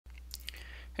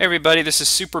Hey everybody, this is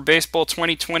Super Baseball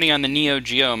 2020 on the Neo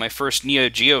Geo, my first Neo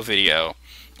Geo video.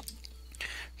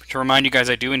 To remind you guys,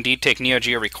 I do indeed take Neo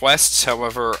Geo requests,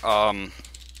 however, don't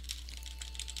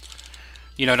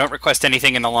request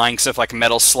anything in the likes of like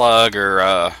Metal Slug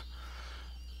or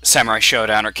Samurai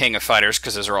Showdown or King of Fighters,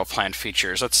 because those are all planned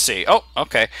features. Let's see. Oh,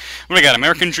 okay. What do we got?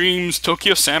 American Dreams,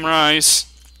 Tokyo Samurais,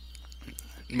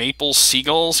 Maple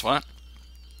Seagulls, what?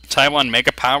 Taiwan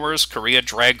Mega Powers, Korea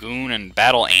Dragoon, and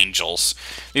Battle Angels.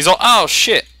 These all. Oh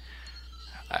shit!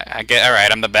 I get. All right,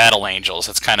 I'm the Battle Angels.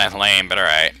 It's kind of lame, but all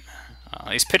right.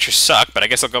 These pictures suck, but I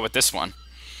guess I'll go with this one.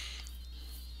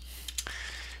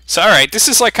 So all right, this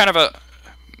is like kind of a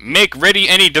make ready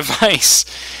any device,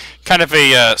 kind of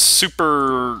a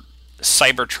super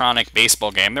cybertronic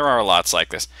baseball game. There are lots like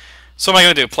this. So what am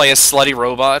I gonna do? Play as slutty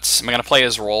robots? Am I gonna play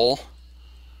as Roll?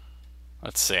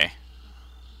 Let's see.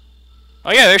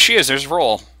 Oh yeah, there she is. There's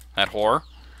Roll. That whore.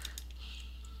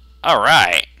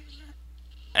 Alright.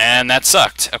 And that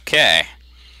sucked. Okay.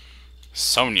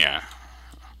 Sonya.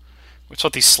 What's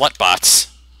with these slut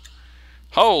bots?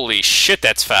 Holy shit,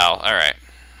 that's foul. Alright.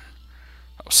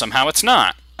 Oh, somehow it's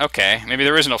not. Okay. Maybe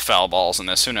there is no foul balls in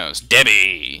this. Who knows?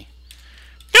 Debbie!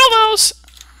 Dildos!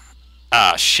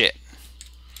 Ah, shit.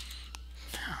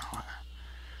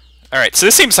 Alright, so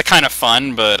this seems like kind of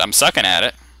fun, but I'm sucking at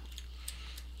it.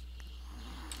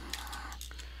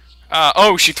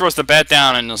 Oh, she throws the bat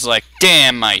down and is like,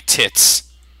 damn my tits.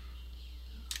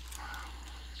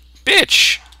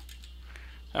 Bitch!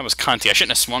 That was cunty. I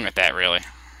shouldn't have swung at that, really.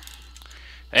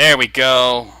 There we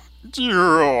go.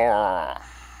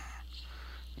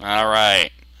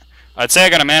 Alright. I'd say I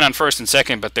got a man on first and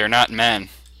second, but they're not men.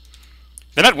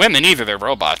 They're not women either, they're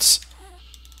robots.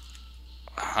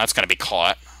 That's gonna be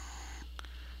caught.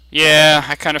 Yeah,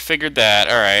 I kind of figured that.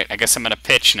 Alright, I guess I'm gonna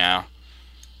pitch now.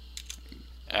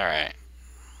 Alright.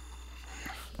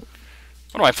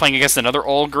 What am I playing against? Another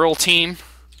old girl team?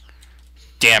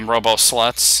 Damn robo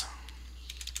sluts.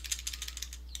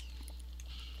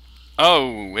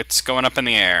 Oh, it's going up in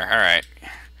the air. Alright.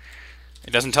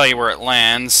 It doesn't tell you where it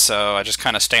lands, so I just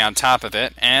kind of stay on top of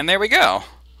it. And there we go.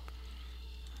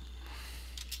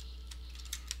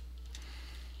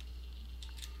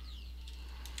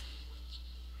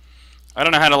 I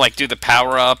don't know how to, like, do the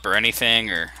power-up or anything,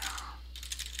 or...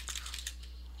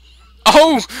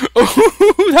 Oh!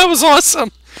 Oh, that was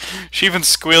awesome! She even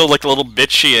squealed like the little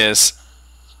bitch she is.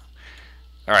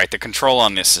 Alright, the control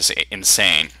on this is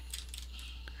insane.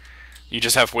 You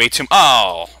just have way too...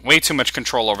 Oh! Way too much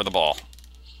control over the ball.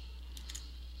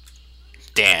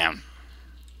 Damn.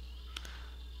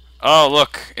 Oh,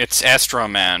 look. It's Astro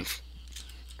Man.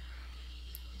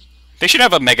 They should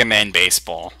have a Mega Man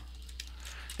baseball.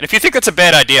 And if you think that's a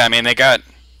bad idea, I mean, they got,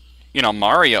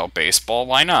 Mario baseball.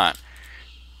 Why not?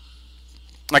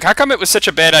 Like, how come it was such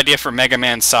a bad idea for Mega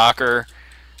Man Soccer,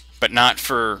 but not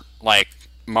for, like,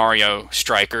 Mario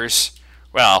Strikers?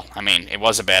 Well, I mean, it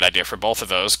was a bad idea for both of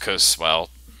those, because, well,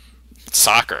 it's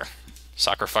soccer.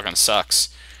 Soccer fucking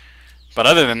sucks. But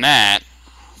other than that...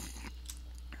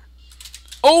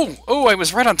 Oh! Oh, I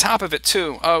was right on top of it,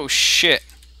 too. Oh, shit.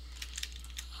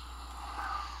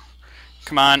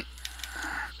 Come on.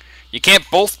 You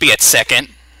can't both be at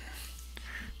second.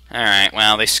 Alright,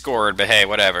 well, they scored, but hey,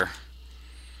 whatever.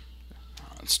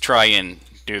 Let's try and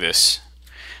do this.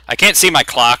 I can't see my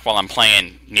clock while I'm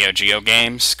playing Neo Geo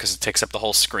games because it takes up the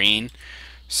whole screen.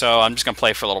 So I'm just going to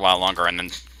play for a little while longer and then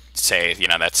say,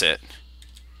 that's it.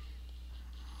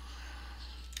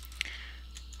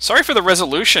 Sorry for the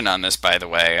resolution on this, by the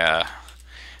way.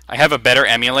 I have a better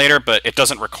emulator, but it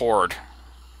doesn't record.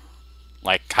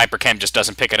 Like, Hypercam just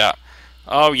doesn't pick it up.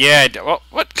 Oh, yeah.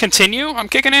 What? Continue? I'm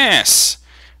kicking ass.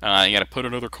 You got to put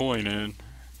another coin in.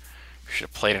 Should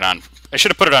have played it on... I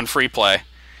should have put it on free play.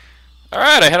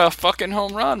 Alright, I had a fucking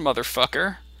home run,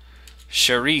 motherfucker.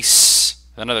 Charisse.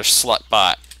 Another slut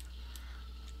bot.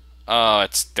 Oh,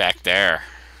 it's back there.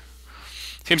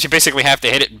 Seems you basically have to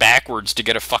hit it backwards to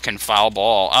get a fucking foul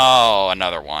ball. Oh,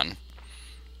 another one.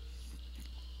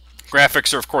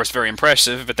 Graphics are, of course, very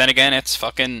impressive, but then again, it's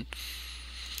fucking...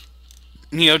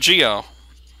 Neo Geo.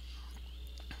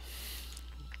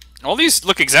 All these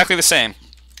look exactly the same.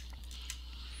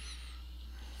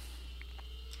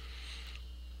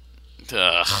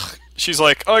 Ugh. She's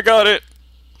like, I got it.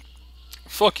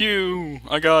 Fuck you.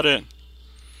 I got it.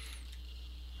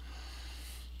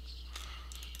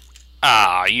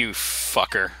 Ah, you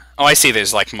fucker. Oh, I see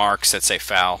there's like marks that say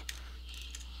foul.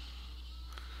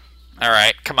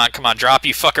 Alright, come on, drop,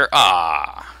 you fucker.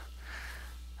 Ah.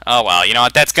 Oh, well, you know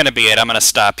what? That's gonna be it. I'm gonna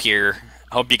stop here.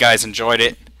 Hope you guys enjoyed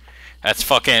it. That's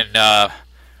fucking,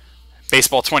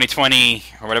 Baseball 2020,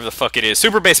 or whatever the fuck it is.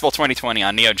 Super Baseball 2020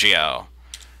 on Neo Geo.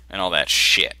 and all that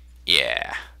shit.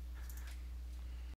 Yeah.